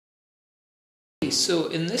So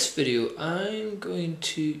in this video I'm going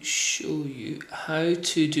to show you how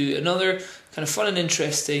to do another kind of fun and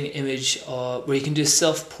interesting image where you can do a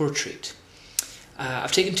self-portrait.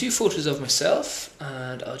 I've taken two photos of myself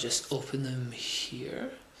and I'll just open them here,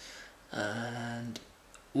 and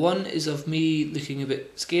one is of me looking a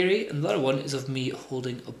bit scary and the other one is of me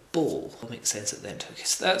holding a bowl. It'll make sense at the end. Okay,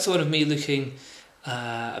 so that's one of me looking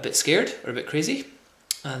a bit scared or a bit crazy,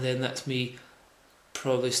 and then that's me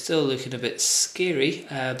probably still looking a bit scary,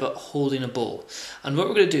 but holding a bowl. And what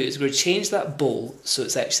we're going to do is we're going to change that bowl so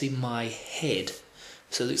it's actually my head.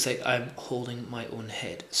 So it looks like I'm holding my own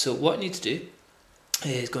head. So what I need to do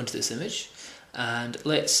is go into this image and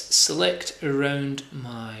let's select around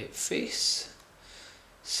my face.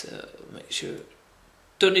 So make sure,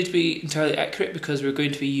 don't need to be entirely accurate because we're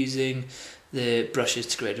going to be using the brushes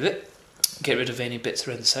to get rid of it. Get rid of any bits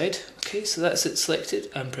around the side. Okay, so that's it selected,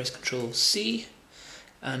 and press Ctrl C.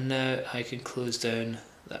 And now I can close down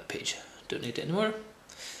that page. Don't need it anymore.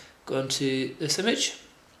 Go onto this image,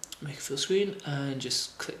 make a full screen, and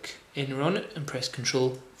just click anywhere on it and press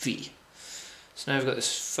Ctrl V. So now I've got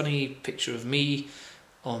this funny picture of me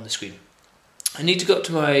on the screen. I need to go up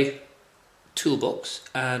to my toolbox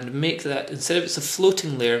and make that, instead of it's a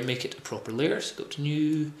floating layer, make it a proper layer. So go to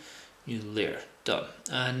new layer. Done.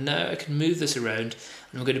 And now I can move this around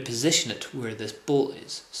and I'm going to position it where this bowl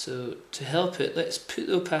is. So to help it, let's put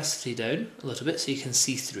the opacity down a little bit so you can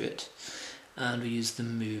see through it, and we use the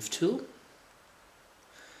move tool.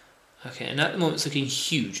 Okay, and at the moment it's looking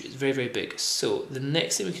huge, it's very big. So the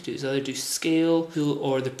next thing we can do is either do scale tool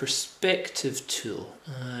or the perspective tool.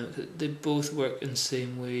 They both work in the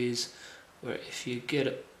same ways, where if you get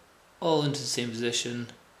it all into the same position,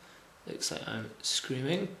 looks like I'm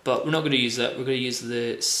screaming, but we're not going to use that. We're going to use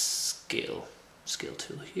the scale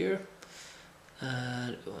tool here,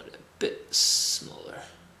 and we want it a bit smaller.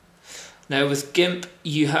 Now with GIMP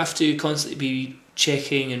you have to constantly be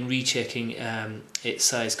checking and rechecking its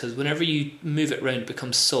size, because whenever you move it around it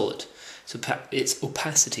becomes solid, so its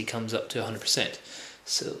opacity comes up to 100%.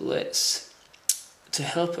 So let's, to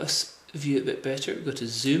help us view it a bit better, go to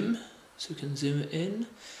zoom, so we can zoom it in,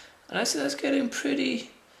 and I see that's getting pretty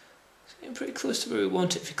close to where we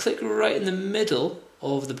want it. If you click right in the middle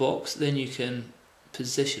of the box, then you can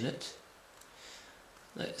position it.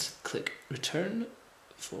 Let's click return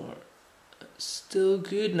for still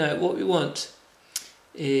good. Now what we want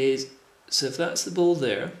is, so if that's the bowl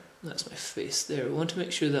there, that's my face there, we want to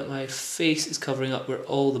make sure that my face is covering up where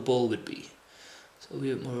all the bowl would be. So a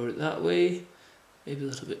wee bit more that way, maybe a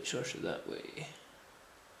little bit shorter that way.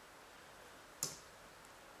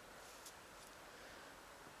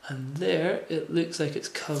 And there it looks like it's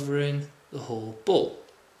covering the whole bowl.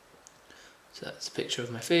 So that's a picture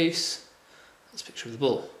of my face, that's a picture of the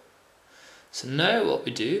bowl. So now what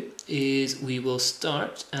we do is we will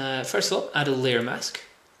start, first of all, add a layer mask.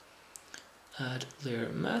 Add layer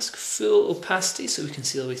mask, full opacity so we can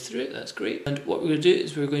see all the way through it, that's great. And what we're going to do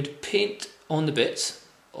is we're going to paint on the bits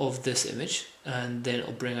of this image, and then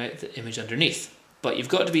it'll bring out the image underneath. But you've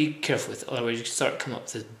got to be careful with it, otherwise you can start coming up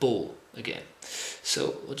with this bowl again.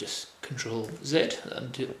 So we'll just Control Z,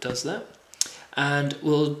 that does that, and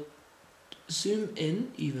we'll zoom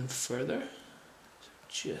in even further,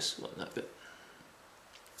 just want that bit,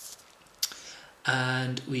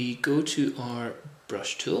 and we go to our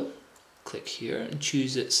brush tool, click here and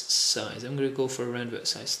choose its size. I'm going to go for around about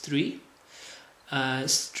size 3,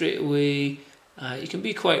 and straight away you can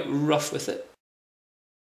be quite rough with it.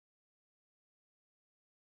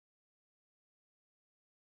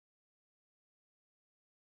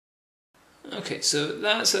 Okay, so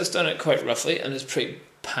that's us done it quite roughly, and it's pretty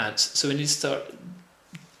pants. So we need to start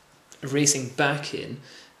erasing back in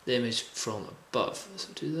the image from above. So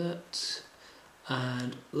do that,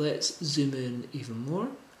 and let's zoom in even more.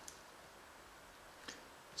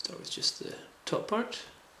 Start with just the top part,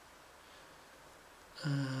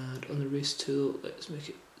 and on the erase tool, let's make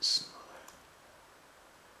it smaller.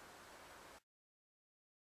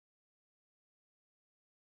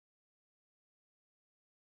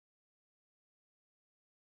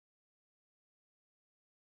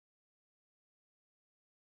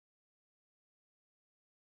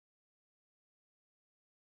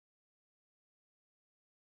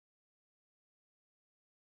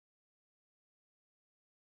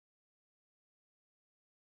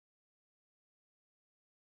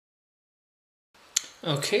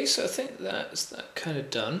 Okay, so I think that's that kind of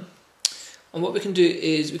done. And what we can do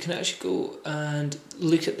is we can actually go and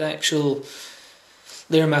look at the actual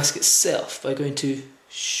layer mask itself by going to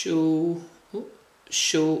show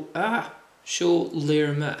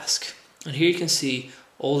layer mask. And here you can see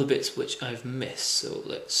all the bits which I've missed. So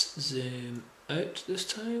let's zoom out this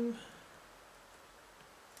time.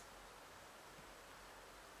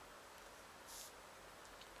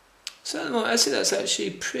 So at the moment, I'd say that's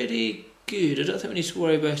actually pretty good. I don't think we need to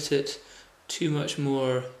worry about it too much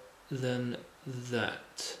more than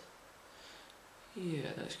that.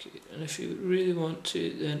 Yeah, that's good. And if you really want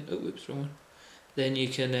to, then oh, whoops, wrong one. Then you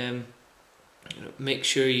can you know, make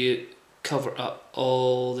sure you cover up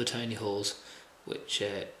all the tiny holes, which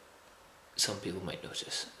some people might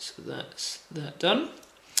notice. So that's that done.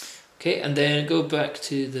 Okay, and then go back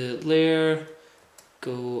to the layer,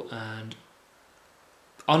 go and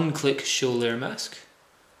unclick Show Layer Mask.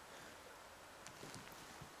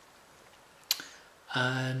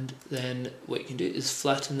 And then what you can do is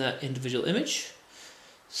flatten that individual image.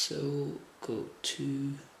 So go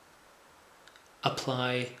to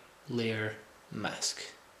Apply Layer Mask.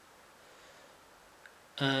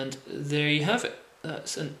 And there you have it.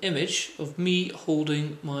 That's an image of me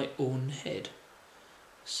holding my own head.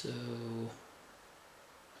 So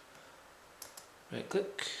right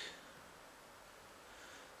click,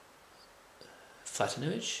 flatten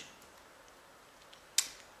image,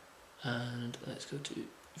 and let's go to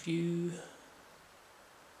view.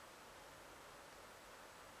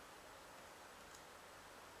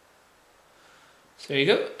 So there you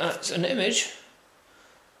go, that's an image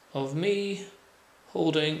of me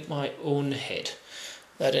holding my own head.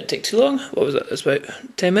 That didn't take too long. What was that? That's about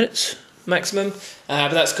 10 minutes maximum, but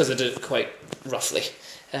that's because I did it quite roughly.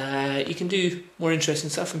 You can do more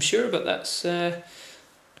interesting stuff, I'm sure, but that's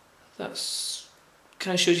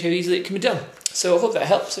kind of shows you how easily it can be done. So I hope that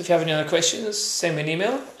helps. If you have any other questions, send me an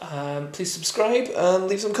email. Please subscribe and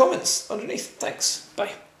leave some comments underneath. Thanks.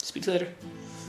 Bye. Speak to you later.